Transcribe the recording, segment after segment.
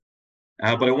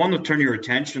But I want to turn your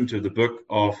attention to the book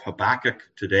of Habakkuk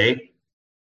today,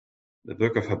 the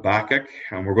book of Habakkuk,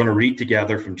 and we're going to read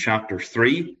together from chapter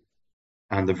 3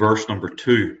 and the verse number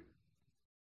 2.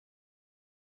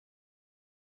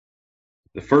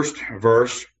 The first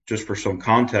verse, just for some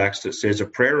context, it says, "A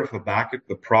prayer of Habakkuk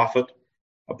the prophet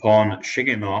upon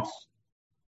Shigionoth.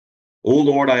 O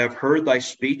Lord, I have heard thy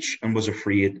speech and was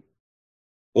afraid.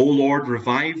 O Lord,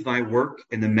 revive thy work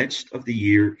in the midst of the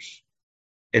years.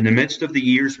 In the midst of the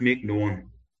years make known.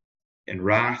 In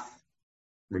wrath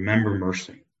remember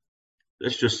mercy."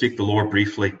 Let's just seek the Lord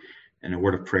briefly in a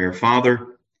word of prayer.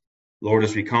 Father, Lord,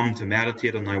 as we come to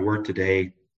meditate on thy word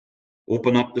today,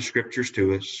 open up the scriptures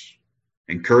to us.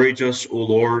 Encourage us, O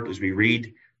Lord, as we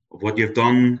read of what you've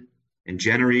done in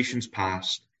generations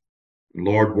past. And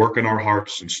Lord, work in our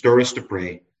hearts and stir us to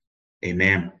pray.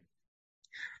 Amen.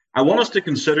 I want us to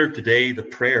consider today the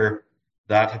prayer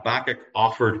that Habakkuk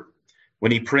offered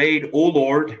when he prayed, "O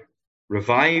Lord,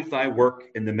 revive thy work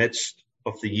in the midst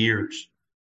of the years."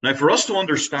 Now, for us to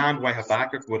understand why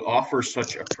Habakkuk would offer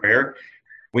such a prayer,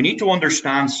 we need to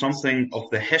understand something of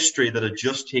the history that had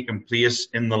just taken place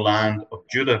in the land of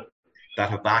Judah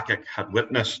that Habakkuk had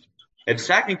witnessed. In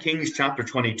 2 Kings chapter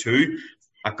 22,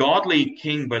 a godly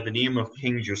king by the name of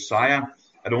King Josiah,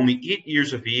 at only 8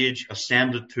 years of age,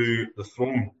 ascended to the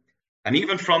throne. And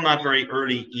even from that very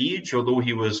early age, although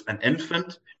he was an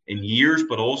infant in years,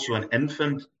 but also an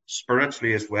infant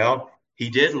spiritually as well, he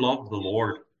did love the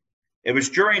Lord. It was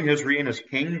during his reign as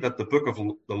king that the book of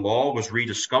the law was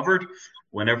rediscovered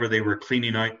whenever they were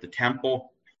cleaning out the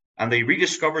temple. And they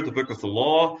rediscovered the book of the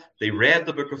law, they read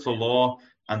the book of the law,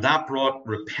 and that brought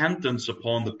repentance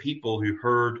upon the people who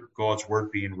heard God's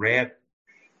word being read.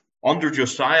 Under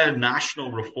Josiah,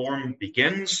 national reform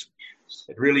begins.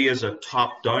 It really is a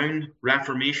top-down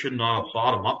reformation, not a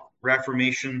bottom-up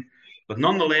reformation. But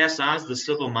nonetheless, as the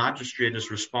civil magistrate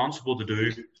is responsible to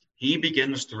do, he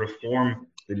begins to reform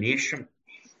the nation.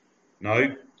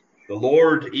 Now, the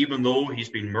Lord, even though he's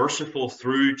been merciful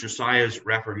through Josiah's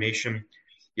reformation,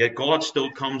 yet God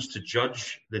still comes to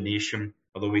judge the nation,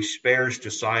 although he spares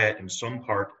Josiah in some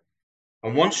part.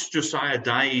 And once Josiah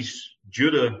dies,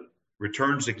 Judah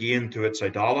returns again to its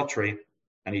idolatry,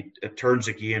 and it turns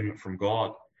again from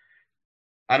God.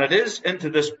 And it is into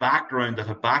this background that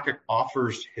Habakkuk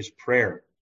offers his prayer.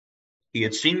 He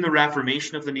had seen the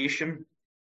reformation of the nation,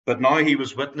 but now he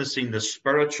was witnessing the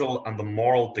spiritual and the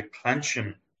moral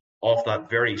declension of that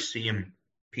very same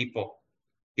people.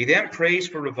 He then prays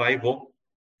for revival,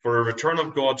 for a return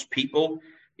of God's people.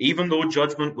 Even though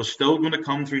judgment was still going to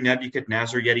come through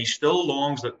Nebuchadnezzar, yet he still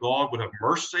longs that God would have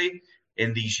mercy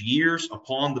in these years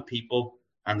upon the people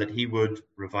and that he would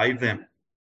revive them.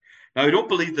 Now, I don't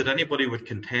believe that anybody would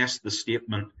contest the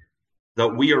statement that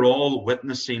we are all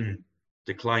witnessing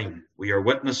decline. We are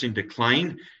witnessing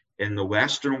decline in the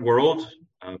Western world,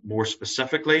 more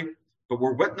specifically, but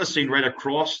we're witnessing right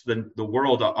across the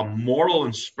world a moral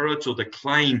and spiritual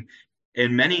decline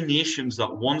in many nations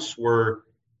that once were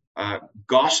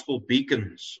gospel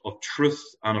beacons of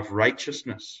truth and of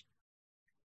righteousness.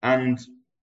 And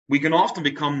we can often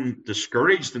become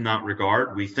discouraged in that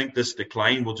regard. We think this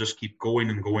decline will just keep going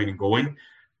and going and going.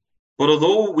 But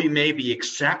although we may be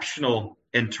exceptional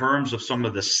in terms of some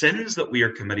of the sins that we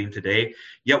are committing today,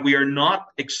 yet we are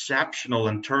not exceptional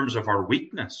in terms of our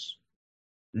weakness.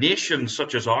 Nations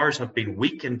such as ours have been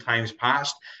weak in times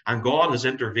past, and God has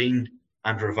intervened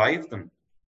and revived them.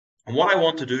 And what I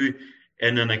want to do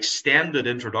in an extended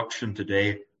introduction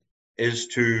today is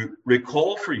to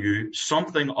recall for you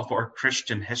something of our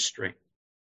Christian history,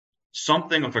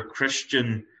 something of a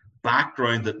Christian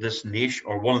background that this nation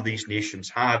or one of these nations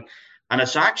had. And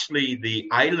it's actually the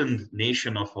island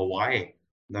nation of Hawaii.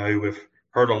 Now, we've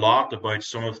heard a lot about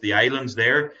some of the islands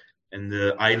there in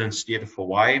the island state of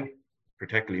Hawaii,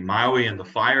 particularly Maui and the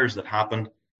fires that happened.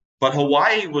 But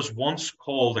Hawaii was once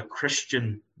called a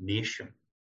Christian nation.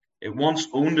 It once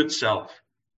owned itself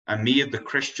and made the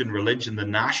Christian religion the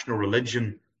national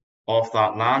religion of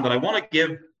that land. And I want to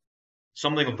give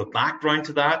something of the background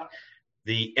to that,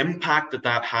 the impact that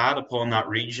that had upon that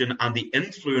region, and the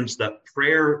influence that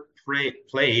prayer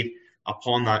played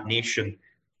upon that nation.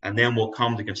 And then we'll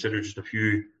come to consider just a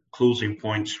few closing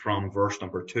points from verse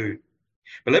number 2.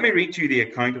 But let me read to you the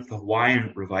account of the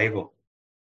Hawaiian revival.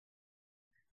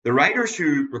 The writers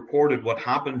who recorded what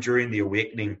happened during the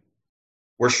awakening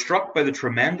were struck by the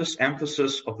tremendous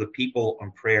emphasis of the people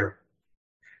on prayer.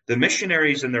 The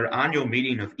missionaries in their annual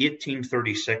meeting of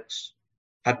 1836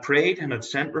 had prayed and had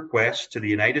sent requests to the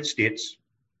United States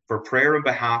for prayer on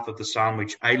behalf of the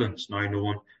Sandwich Islands, now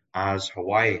known as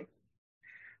Hawaii.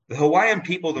 The Hawaiian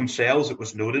people themselves, it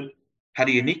was noted, had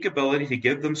a unique ability to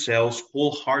give themselves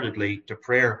wholeheartedly to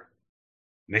prayer.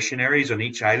 Missionaries on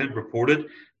each island reported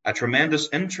a tremendous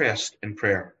interest in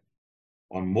prayer.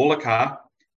 On Molokai,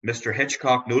 Mr.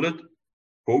 Hitchcock noted,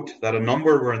 quote, that a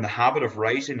number were in the habit of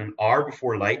rising an hour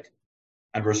before light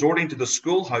and resorting to the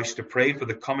schoolhouse to pray for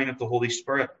the coming of the Holy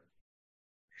Spirit.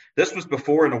 This was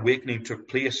before an awakening took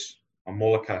place on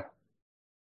Molokai.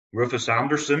 Rufus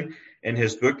Anderson, in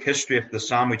his book History of the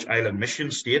Sandwich Island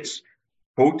Mission, states,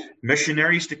 quote,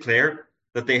 missionaries declare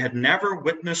that they had never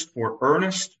witnessed more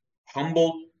earnest,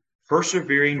 humble,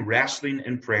 persevering wrestling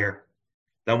in prayer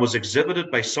than was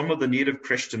exhibited by some of the native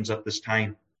Christians at this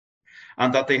time,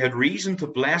 and that they had reason to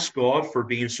bless God for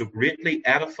being so greatly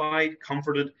edified,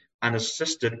 comforted, and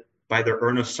assisted by their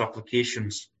earnest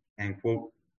supplications, end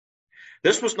quote.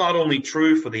 This was not only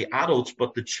true for the adults,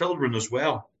 but the children as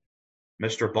well.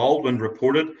 Mr. Baldwin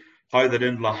reported how that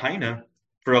in Lahaina,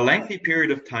 for a lengthy period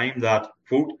of time that,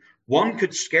 quote, one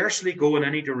could scarcely go in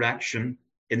any direction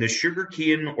in the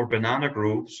sugarcane or banana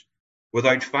groves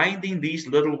without finding these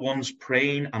little ones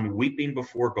praying and weeping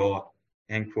before God,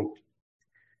 end quote.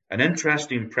 An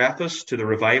interesting preface to the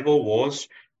revival was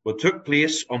what took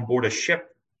place on board a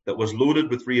ship that was loaded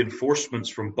with reinforcements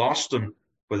from Boston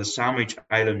for the Sandwich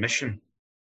Island Mission.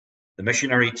 The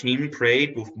missionary team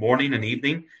prayed both morning and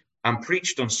evening and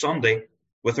preached on Sunday,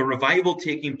 with a revival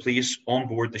taking place on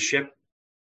board the ship.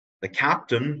 The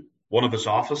captain, one of his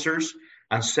officers,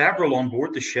 and several on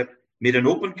board the ship made an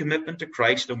open commitment to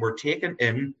Christ and were taken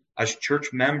in as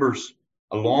church members,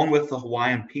 along with the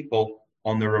Hawaiian people,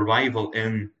 on their arrival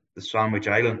in the Sandwich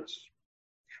Islands.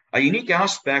 A unique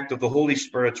aspect of the Holy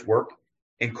Spirit's work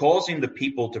in causing the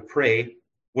people to pray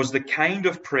was the kind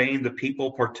of praying the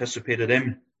people participated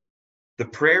in. The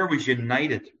prayer was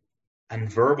united and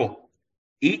verbal,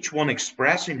 each one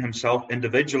expressing himself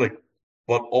individually,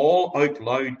 but all out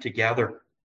loud together.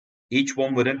 Each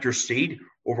one would intercede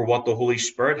over what the Holy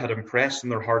Spirit had impressed in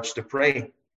their hearts to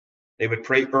pray. They would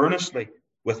pray earnestly,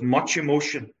 with much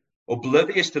emotion,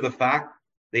 oblivious to the fact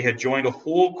they had joined a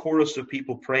whole chorus of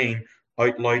people praying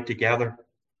out loud together.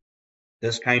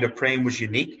 This kind of praying was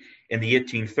unique in the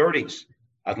 1830s,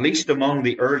 at least among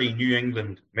the early New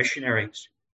England missionaries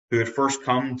who had first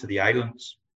come to the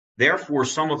islands. Therefore,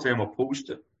 some of them opposed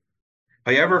it.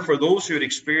 However, for those who had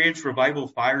experienced revival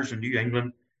fires in New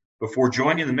England before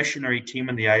joining the missionary team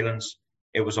in the islands,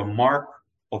 it was a mark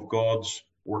of God's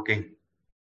working.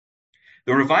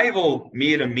 The revival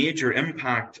made a major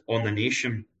impact on the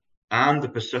nation and the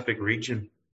Pacific region.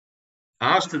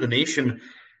 As to the nation,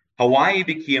 Hawaii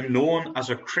became known as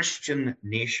a Christian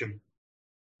nation.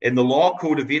 In the Law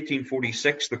Code of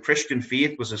 1846, the Christian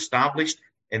faith was established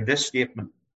in this statement,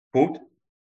 quote,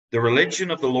 the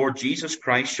religion of the Lord Jesus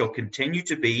Christ shall continue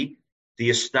to be the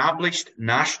established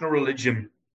national religion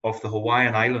of the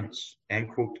Hawaiian Islands, end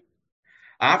quote.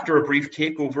 After a brief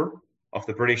takeover of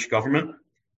the British government,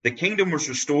 the kingdom was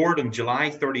restored on July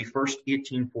 31st,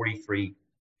 1843.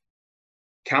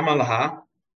 Kamalaha,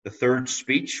 the third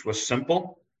speech, was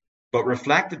simple, but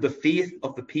reflected the faith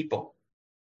of the people.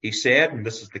 He said, and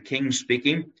this is the king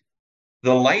speaking,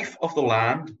 the life of the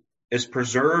land is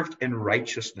preserved in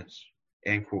righteousness,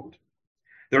 end quote.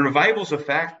 The revival's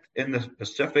effect in the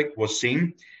Pacific was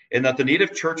seen in that the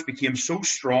native church became so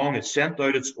strong it sent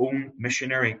out its own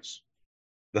missionaries.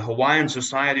 The Hawaiian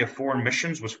Society of Foreign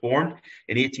Missions was formed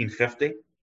in 1850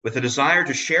 with a desire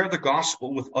to share the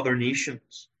gospel with other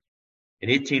nations. In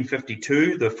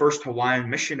 1852, the first Hawaiian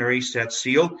missionaries set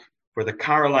sail for the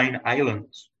Caroline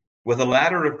Islands with a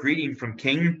letter of greeting from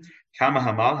King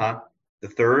Kamehameha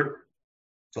III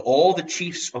to all the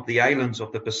chiefs of the islands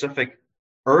of the Pacific,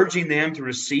 urging them to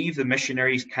receive the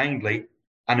missionaries kindly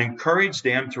and encourage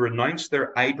them to renounce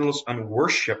their idols and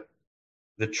worship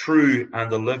the true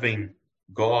and the living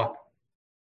God.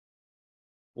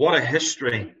 What a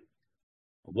history,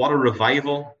 what a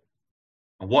revival,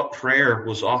 and what prayer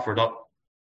was offered up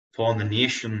upon the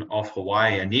nation of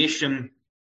Hawaii, a nation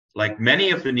like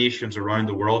many of the nations around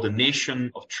the world, a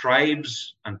nation of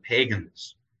tribes and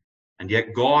pagans. And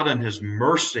yet God in his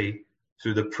mercy,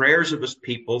 through the prayers of his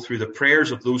people, through the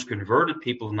prayers of those converted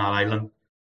people in that island,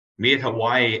 made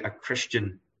Hawaii a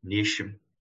Christian nation.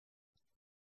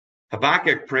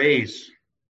 Habakkuk prays,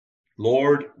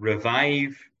 Lord,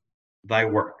 revive thy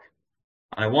work.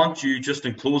 And I want you, just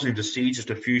in closing, to see just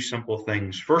a few simple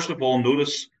things. First of all,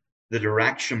 notice the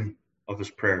direction of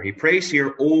his prayer. He prays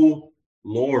here, O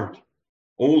Lord,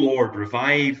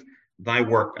 revive thy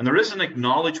work. And there is an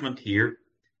acknowledgement here,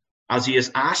 as he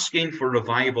is asking for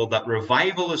revival, that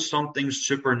revival is something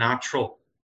supernatural.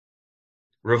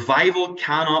 Revival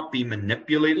cannot be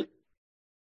manipulated.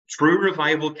 True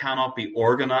revival cannot be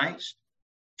organized.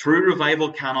 True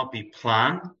revival cannot be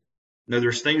planned. Now,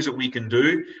 there's things that we can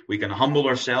do. We can humble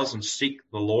ourselves and seek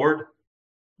the Lord.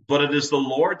 But it is the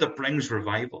Lord that brings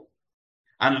revival.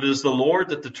 And it is the Lord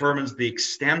that determines the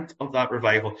extent of that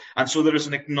revival. And so there is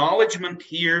an acknowledgement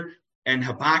here in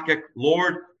Habakkuk,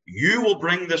 Lord, you will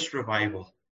bring this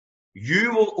revival.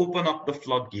 You will open up the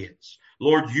floodgates.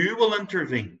 Lord, you will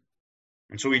intervene.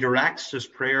 And so he directs his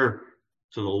prayer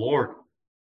to the Lord.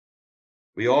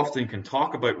 We often can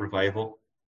talk about revival.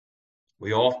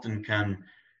 We often can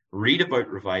read about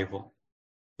revival.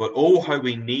 But oh, how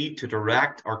we need to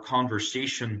direct our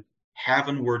conversation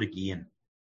heavenward again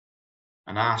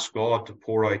and ask God to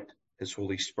pour out his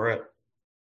Holy Spirit.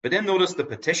 But then notice the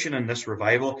petition in this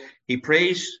revival. He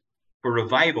prays for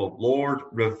revival. Lord,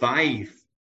 revive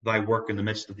thy work in the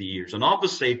midst of the years. And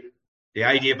obviously, the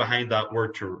idea behind that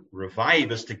word to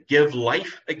revive is to give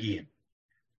life again.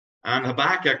 And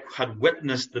Habakkuk had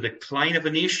witnessed the decline of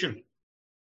a nation.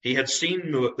 He had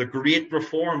seen the great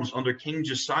reforms under King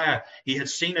Josiah. He had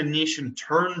seen a nation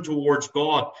turn towards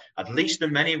God, at least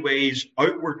in many ways,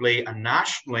 outwardly and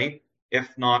nationally, if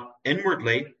not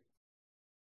inwardly.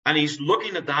 And he's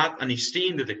looking at that and he's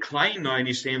seeing the decline now and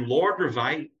he's saying, Lord,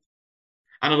 revive.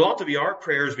 And it ought to be our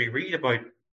prayers. We read about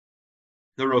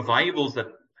the revivals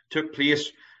that took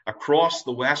place across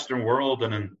the Western world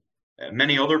and in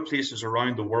many other places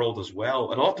around the world as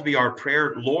well. It ought to be our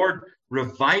prayer, Lord,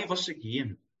 revive us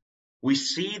again. We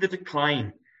see the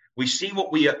decline. We see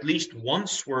what we at least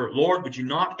once were. Lord, would you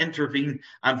not intervene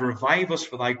and revive us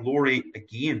for thy glory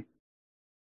again?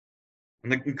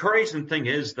 And the encouraging thing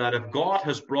is that if God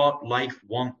has brought life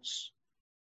once,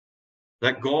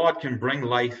 that God can bring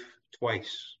life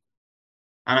twice.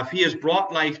 And if he has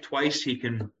brought life twice, he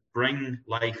can bring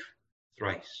life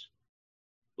thrice.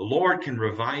 The Lord can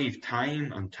revive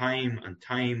time and time and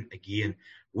time again.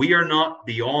 We are not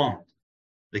beyond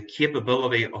the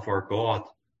capability of our God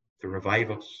to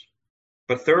revive us.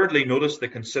 But thirdly, notice the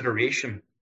consideration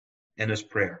in his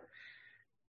prayer.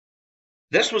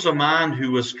 This was a man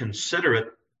who was considerate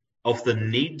of the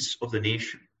needs of the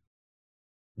nation.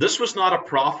 This was not a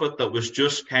prophet that was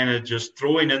just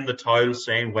throwing in the towel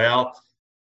saying, well,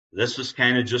 this is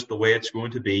kind of just the way it's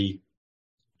going to be.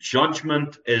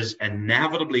 Judgment is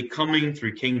inevitably coming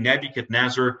through King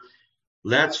Nebuchadnezzar.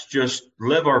 Let's just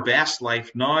live our best life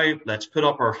now. Let's put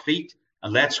up our feet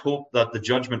and let's hope that the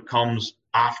judgment comes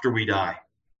after we die.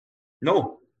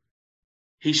 No.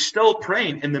 He's still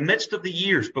praying in the midst of the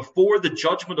years before the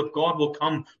judgment of God will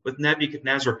come with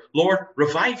Nebuchadnezzar. Lord,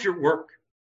 revive your work.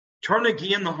 Turn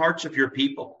again the hearts of your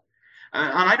people.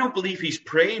 And I don't believe he's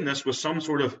praying this with some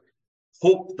sort of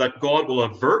hope that God will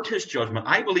avert his judgment.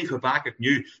 I believe Habakkuk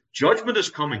knew judgment is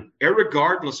coming,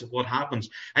 irregardless of what happens.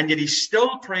 And yet he's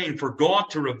still praying for God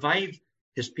to revive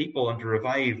his people and to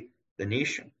revive the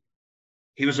nation.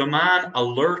 He was a man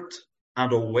alert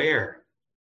and aware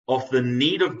of the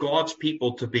need of God's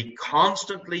people to be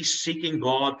constantly seeking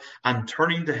God and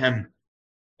turning to him,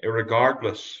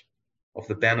 irregardless of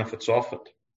the benefits of it.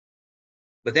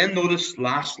 But then notice,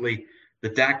 lastly, the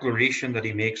declaration that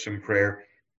he makes in prayer.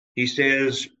 He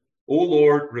says, O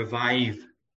Lord, revive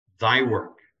thy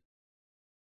work.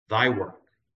 Thy work.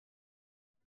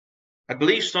 I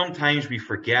believe sometimes we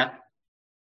forget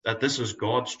that this is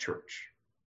God's church,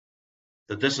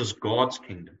 that this is God's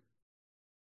kingdom,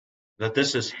 that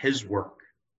this is his work.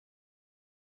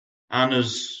 And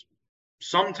as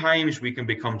sometimes we can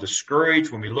become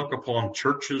discouraged when we look upon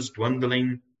churches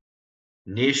dwindling,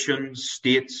 nations,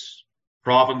 states,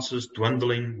 provinces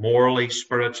dwindling morally,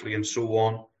 spiritually, and so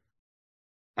on.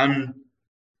 And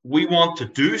we want to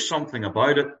do something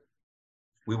about it.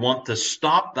 We want to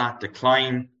stop that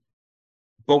decline.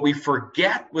 But we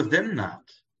forget within that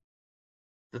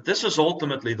this is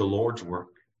ultimately the Lord's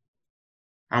work.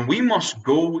 And we must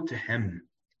go to him.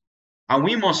 And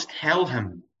we must tell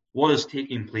him what is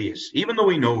taking place. Even though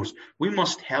he knows, we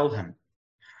must tell him.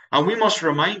 And we must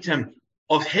remind him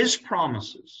of his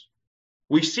promises.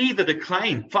 We see the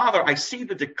decline. Father, I see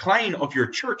the decline of your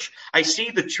church. I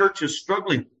see the church is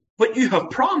struggling. But you have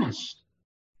promised.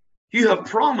 You have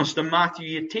promised in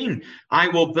Matthew 18, I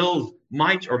will build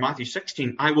or Matthew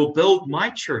 16, I will build my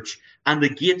church and the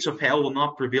gates of hell will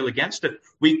not prevail against it.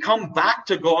 We come back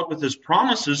to God with his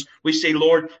promises. We say,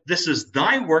 Lord, this is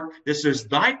thy work. This is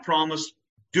thy promise.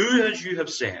 Do as you have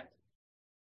said.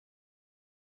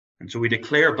 And so we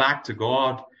declare back to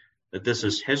God that this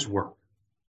is his work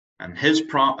and his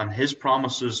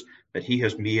promises that he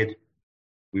has made.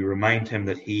 We remind him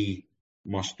that he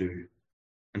must do.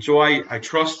 And so I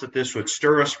trust that this would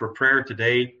stir us for prayer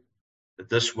today, that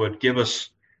this would give us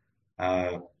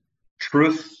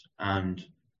truth and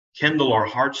kindle our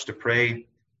hearts to pray,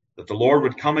 that the Lord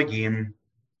would come again,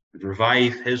 would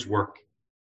revive his work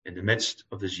in the midst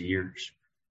of his years,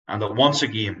 and that once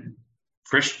again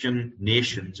Christian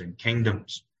nations and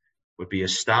kingdoms would be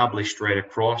established right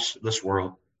across this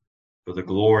world for the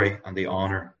glory and the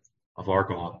honor of our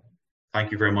God.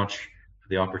 Thank you very much for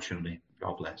the opportunity.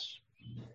 God bless.